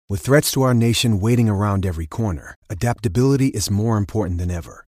With threats to our nation waiting around every corner, adaptability is more important than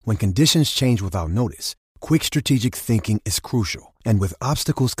ever. When conditions change without notice, quick strategic thinking is crucial. And with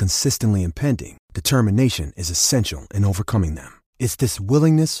obstacles consistently impending, determination is essential in overcoming them. It's this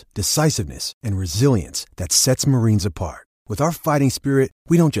willingness, decisiveness, and resilience that sets Marines apart. With our fighting spirit,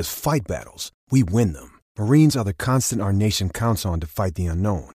 we don't just fight battles, we win them. Marines are the constant our nation counts on to fight the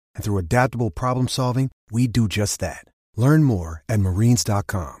unknown. And through adaptable problem solving, we do just that. Learn more at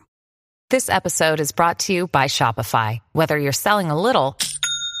marines.com. This episode is brought to you by Shopify. Whether you're selling a little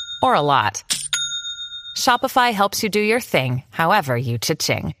or a lot, Shopify helps you do your thing, however you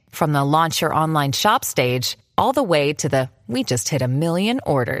cha-ching. From the launch your online shop stage, all the way to the we just hit 1 million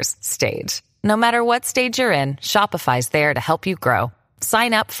orders stage. No matter what stage you're in, Shopify's there to help you grow.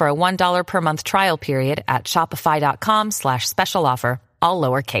 Sign up for a $1 per month trial period at shopify.com/special offer, all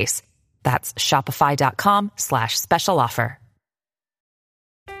lowercase. That's shopify.com/special offer.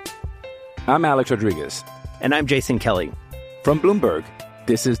 I'm Alex Rodriguez. And I'm Jason Kelly. From Bloomberg,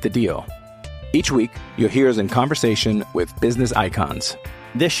 this is The Deal. Each week, you'll hear us in conversation with business icons.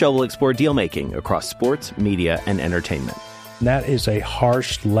 This show will explore deal-making across sports, media, and entertainment. That is a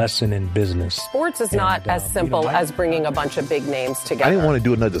harsh lesson in business. Sports is not as simple as bringing a bunch of big names together. I didn't want to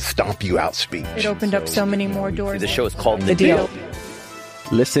do another stomp you out speech. It opened up so many more doors. The show is called The Deal.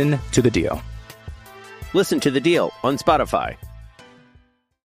 Listen to The Deal. Listen to The Deal on Spotify.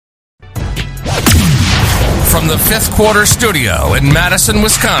 From the Fifth Quarter Studio in Madison,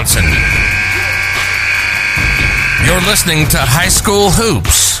 Wisconsin, you're listening to High School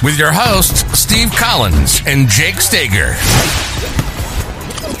Hoops with your hosts, Steve Collins and Jake Stager.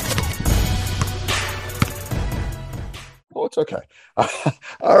 Oh, it's okay.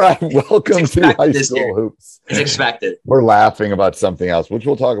 All right. Welcome to High School Hoops. It's expected. We're laughing about something else, which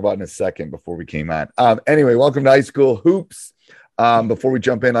we'll talk about in a second before we came on. Anyway, welcome to High School Hoops. Before we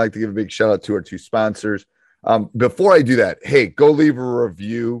jump in, I'd like to give a big shout out to our two sponsors. Before I do that, hey, go leave a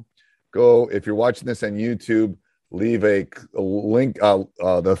review. Go, if you're watching this on YouTube, leave a link.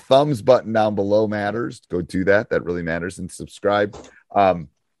 The thumbs button down below matters. Go do that. That really matters. And subscribe.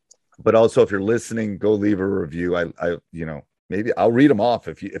 But also, if you're listening, go leave a review. Maybe I'll read them off.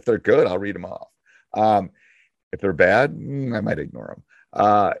 If they're good, I'll read them off. If they're bad, I might ignore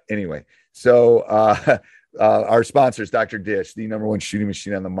them. Anyway, so our sponsors, Dr. Dish, the number one shooting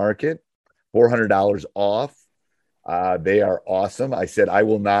machine on the market, $400 off. They are awesome. I said, I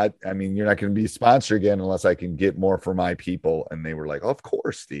will not. I mean, you're not going to be a sponsor again unless I can get more for my people. And they were like, oh, of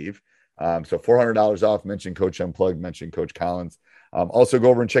course, Steve. So $400 off. Mention Coach Unplugged. Mention Coach Collins. Also, go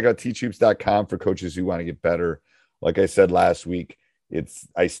over and check out teachhoops.com for coaches who want to get better. Like I said last week,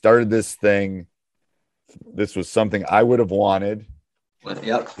 I started this thing. This was something I would have wanted.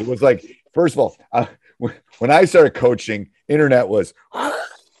 Yep. It was like, first of all, when I started coaching, internet was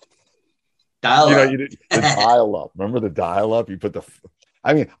dial up. The dial up. Remember the dial up? You put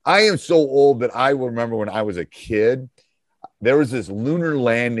I am so old that I will remember when I was a kid, there was this lunar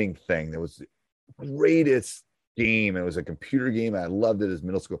landing thing that was the greatest game. It was a computer game. And I loved it as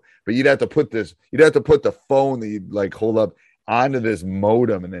middle school, but you'd have to put the phone that you'd like hold up onto this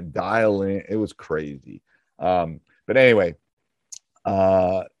modem and then dial in. It was crazy. But anyway,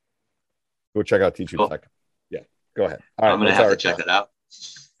 go check out Teach You. Cool. Yeah, go ahead. All right, I'm going to have to check that out.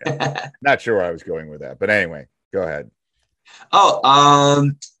 Yeah. Not sure where I was going with that, but anyway, go ahead.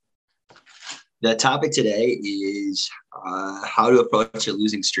 The topic today is how to approach a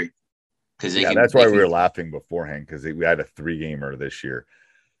losing streak. That's why we were laughing beforehand, because we had a 3-gamer this year.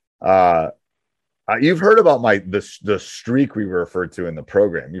 You've heard about the streak we referred to in the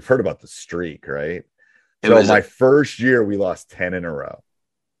program. You've heard about the streak, right? My first year, we lost 10 in a row.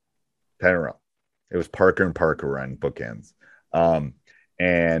 10 in a row. It was Parker and Parker were on bookends.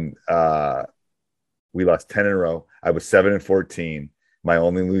 And we lost 10 in a row. I was 7-14, my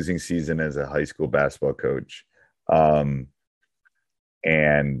only losing season as a high school basketball coach.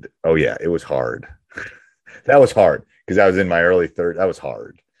 It was hard. That was hard because I was in my early 30s. That was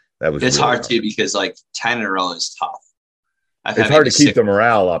hard. It's really hard too, because 10 in a row is tough. It's hard to keep the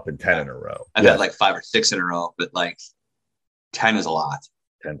morale up in 10 in a row. I've had 5 or 6 in a row, but 10 is a lot.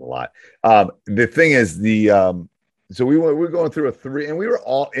 10's a lot. The thing is so we were going through a 3, and we were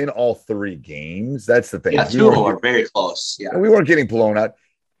all in all 3 games. That's the thing. Yeah, 2 of them were very close. Yeah, and we weren't getting blown out.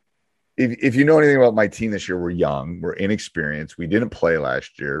 If you know anything about my team this year, we're young, we're inexperienced. We didn't play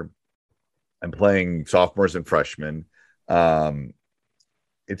last year. I'm playing sophomores and freshmen.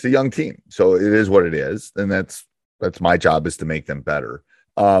 It's a young team, so it is what it is, and that's my job, is to make them better.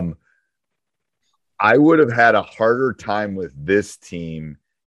 I would have had a harder time with this team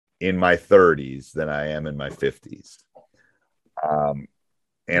in my 30s than I am in my 50s.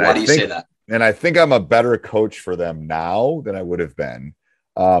 And Why do you say that? And I think I'm a better coach for them now than I would have been.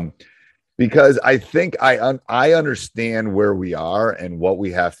 Because I think I understand where we are and what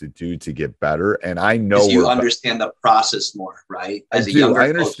we have to do to get better. And I know you understand the process more, right? I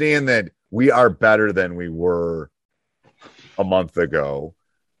understand that we are better than we were a month ago.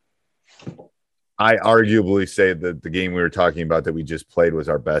 I arguably say that the game we were talking about that we just played was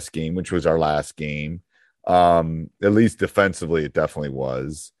our best game, which was our last game. At least defensively, it definitely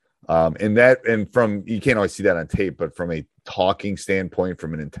was. And from, you can't always see that on tape, but from a talking standpoint,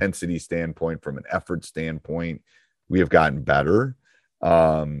 from an intensity standpoint, from an effort standpoint, we have gotten better.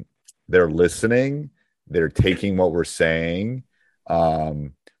 They're listening. They're taking what we're saying.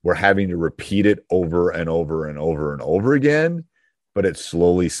 We're having to repeat it over and over and over and over again, but it's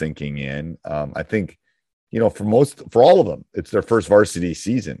slowly sinking in. I think, for all of them, it's their first varsity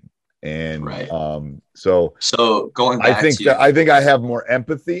season. And right. So going back, I think I have more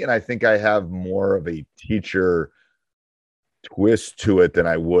empathy, and I think I have more of a teacher twist to it than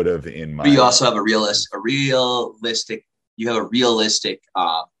I would have in my. But you also have a realistic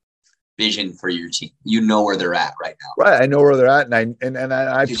vision for your team. You know where they're at right now. Right, I know where they're at, and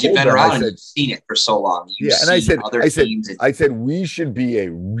I you've been around and you've seen it for so long. I said we should be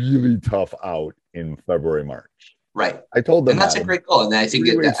a really tough out in February, March. Right. I told them, and that's a great goal. And I think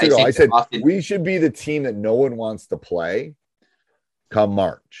we should be the team that no one wants to play come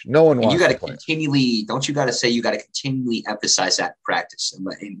March. No one wants to play. You got to continually emphasize that in practice. And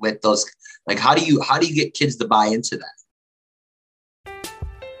with those, like, how do you get kids to buy into that?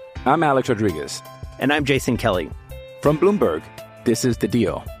 I'm Alex Rodriguez. And I'm Jason Kelly. From Bloomberg, this is The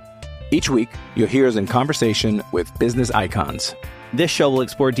Deal. Each week, you'll hear us in conversation with business icons. This show will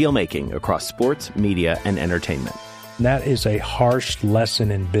explore deal-making across sports, media, and entertainment. That is a harsh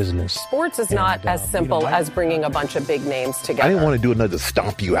lesson in business. Sports is not as simple as bringing a bunch of big names together. I didn't want to do another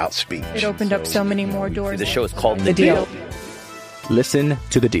stomp you out speech. It opened up so many more doors. The show is called The Deal. Listen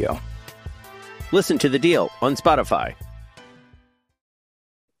to The Deal. Listen to The Deal on Spotify.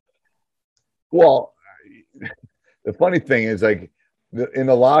 Well, the funny thing is, like, in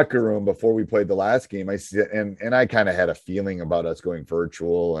the locker room before we played the last game, I said, and I kind of had a feeling about us going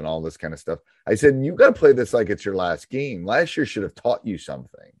virtual and all this kind of stuff. I said, you got to play this like it's your last game. Last year should have taught you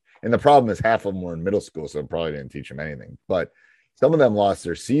something. And the problem is half of them were in middle school, so it probably didn't teach them anything. But some of them lost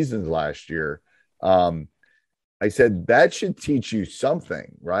their seasons last year. I said, that should teach you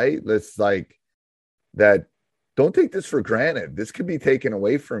something, right? That's like that. Don't take this for granted. This could be taken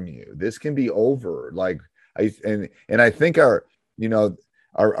away from you. This can be over. Like I think our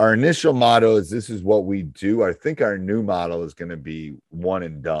initial motto is, this is what we do. I think our new model is going to be one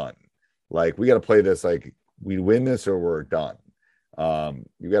and done. Like, we got to play this like we win this or we're done.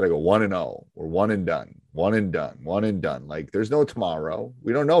 You got to go 1-0. We're one and done, one and done, one and done. Like, there's no tomorrow.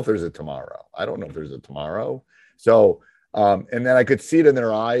 We don't know if there's a tomorrow. I don't know if there's a tomorrow. So, and then I could see it in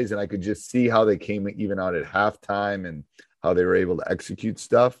their eyes, and I could just see how they came even out at halftime and how they were able to execute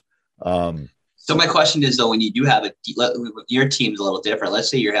stuff. So my question is, though, when you do have your team's a little different. Let's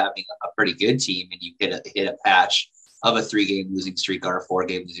say you're having a pretty good team and you hit a patch of a 3-game losing streak or a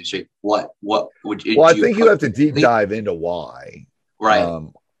 4-game losing streak. What would you? Well, I think you have to deep dive into why. Right.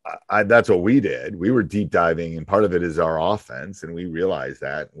 That's what we did. We were deep diving, and part of it is our offense, and we realized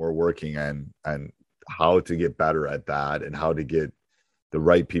that we're working on how to get better at that and how to get the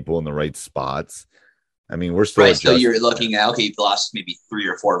right people in the right spots. I mean, we're still right. So you're looking at, okay, you've lost maybe 3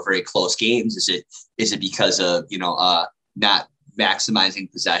 or 4 very close games. Is it because of not maximizing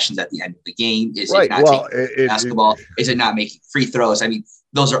possessions at the end of the game? Is it not taking basketball? Is it not making free throws? I mean,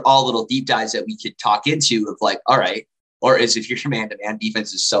 those are all little deep dives that we could talk into of, like, all right, or is, if your man-to-man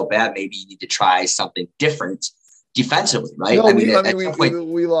defense is so bad, maybe you need to try something different defensively, right? No,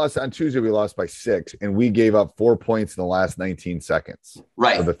 we lost on Tuesday. We lost by 6, and we gave up 4 points in the last 19 seconds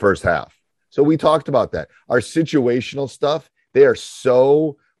of the first half. So we talked about that. Our situational stuff,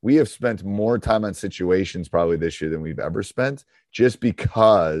 we have spent more time on situations probably this year than we've ever spent, just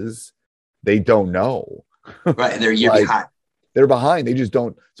because they don't know. Right. And they're a year behind. They're behind. They just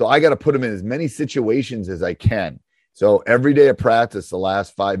don't. So I got to put them in as many situations as I can. So every day of practice, the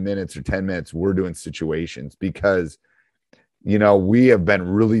last 5 minutes or 10 minutes, we're doing situations, because, we have been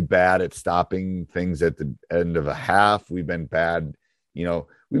really bad at stopping things at the end of a half. We've been bad.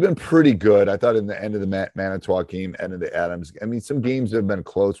 We've been pretty good. I thought in the end of the Manitowoc game, end of the Adams. I mean, some games have been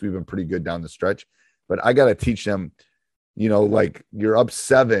close. We've been pretty good down the stretch, but I got to teach them, like, you're up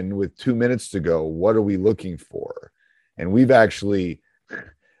 7 with 2 minutes to go. What are we looking for? And we've actually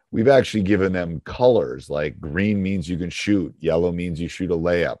given them colors, like green means you can shoot. Yellow means you shoot a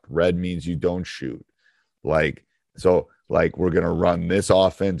layup. Red means you don't shoot. So like we're going to run this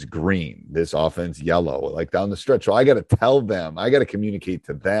offense green, this offense yellow, like down the stretch. So I got to tell them, I got to communicate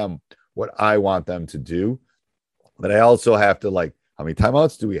to them what I want them to do. But I also have to, like, how many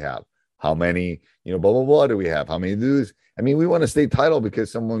timeouts do we have? How many, blah, blah, blah do we have? How many do this? I mean, we won a state title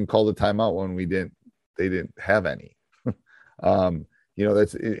because someone called a timeout when they didn't have any.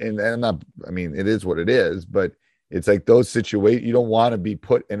 That's, and I'm not, I mean, it is what it is, but it's like those situations you don't want to be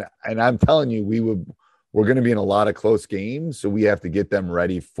put in. And I'm telling you, we're going to be in a lot of close games. So we have to get them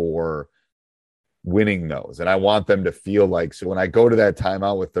ready for winning those. And I want them to feel like, so when I go to that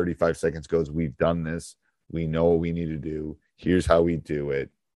timeout with 35 seconds goes, we've done this. We know what we need to do. Here's how we do it,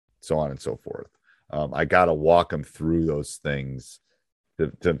 so on and so forth. I got to walk them through those things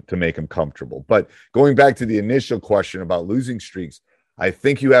to make them comfortable. But going back to the initial question about losing streaks, I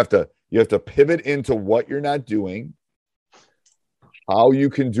think you have to pivot into what you're not doing, how you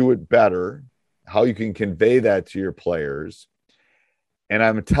can do it better, how you can convey that to your players. And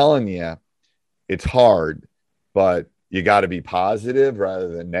I'm telling you, it's hard, but you got to be positive rather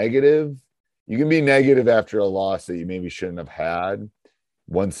than negative. You can be negative after a loss that you maybe shouldn't have had,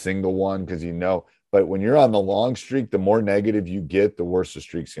 one single one, because but when you're on the long streak, the more negative you get, the worse the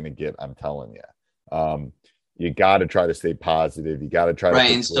streak's going to get. I'm telling you. You got to try to stay positive. You got to try to.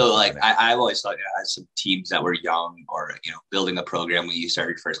 Right. And so, like, I've always thought, as some teams that were young or, building a program when you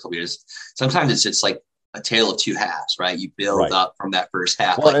started your first couple years, sometimes it's just like a tale of two halves, right? You build up from that first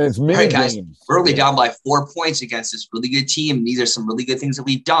half. Well, and it's many guys, we're only down by 4 points against this really good team. These are some really good things that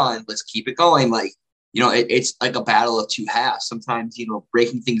we've done. Let's keep it going. Like, it's like a battle of two halves. Sometimes,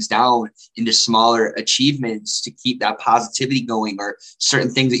 breaking things down into smaller achievements to keep that positivity going, or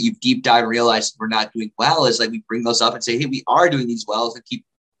certain things that you've deep dive and realized we're not doing well, is like we bring those up and say, hey, we are doing these well. So keep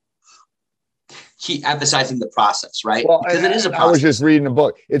emphasizing the process, right? Well, because it is a process. I was just reading a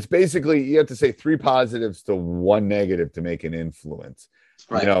book. It's basically, you have to say 3 positives to 1 negative to make an influence.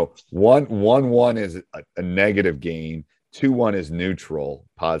 Right. 1 is a negative gain. 2-1 is neutral,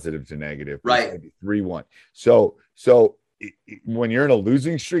 positive to negative. Right. 3-1. So when you're in a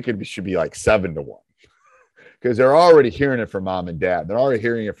losing streak, it should be like 7-1, because they're already hearing it from mom and dad. They're already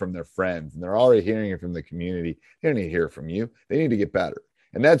hearing it from their friends, and they're already hearing it from the community. They don't need to hear it from you. They need to get better.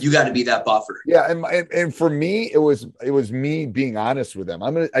 And that's, you got to be that buffer. Yeah. And for me, it was me being honest with them.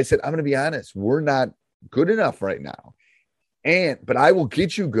 I said, I'm going to be honest. We're not good enough right now. But I will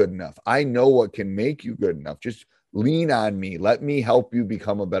get you good enough. I know what can make you good enough. Just lean on me. Let me help you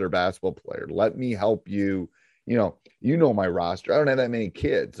become a better basketball player. Let me help you. My roster. I don't have that many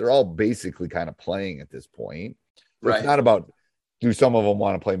kids. They're all basically kind of playing at this point. Right. It's not about, do some of them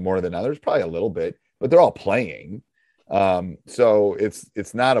want to play more than others? Probably a little bit, but they're all playing. So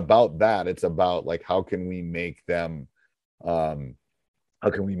it's not about that. It's about, like, how can we make them better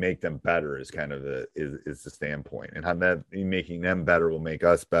is kind of the standpoint, and how that making them better will make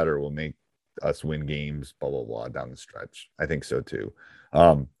us better, will make us win games, blah, blah, blah, down the stretch. I think so too.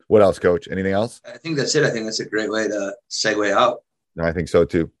 What else, Coach? Anything else? I think that's it. I think that's a great way to segue out. No, I think so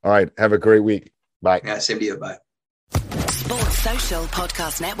too. All right. Have a great week. Bye. Yeah, same to you. Bye. Sports Social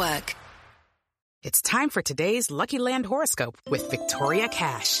Podcast Network. It's time for today's Lucky Land horoscope with Victoria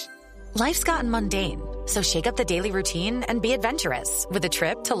Cash. Life's gotten mundane, so shake up the daily routine and be adventurous with a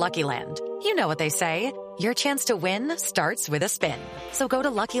trip to Lucky Land. You know what they say. Your chance to win starts with a spin. So go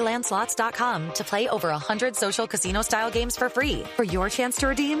to LuckyLandSlots.com to play over 100 social casino-style games for free for your chance to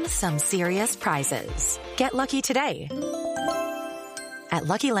redeem some serious prizes. Get lucky today at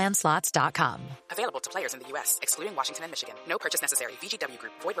LuckyLandSlots.com. Available to players in the U.S., excluding Washington and Michigan. No purchase necessary. VGW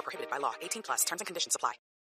Group. Void where prohibited by law. 18+. Terms and conditions apply.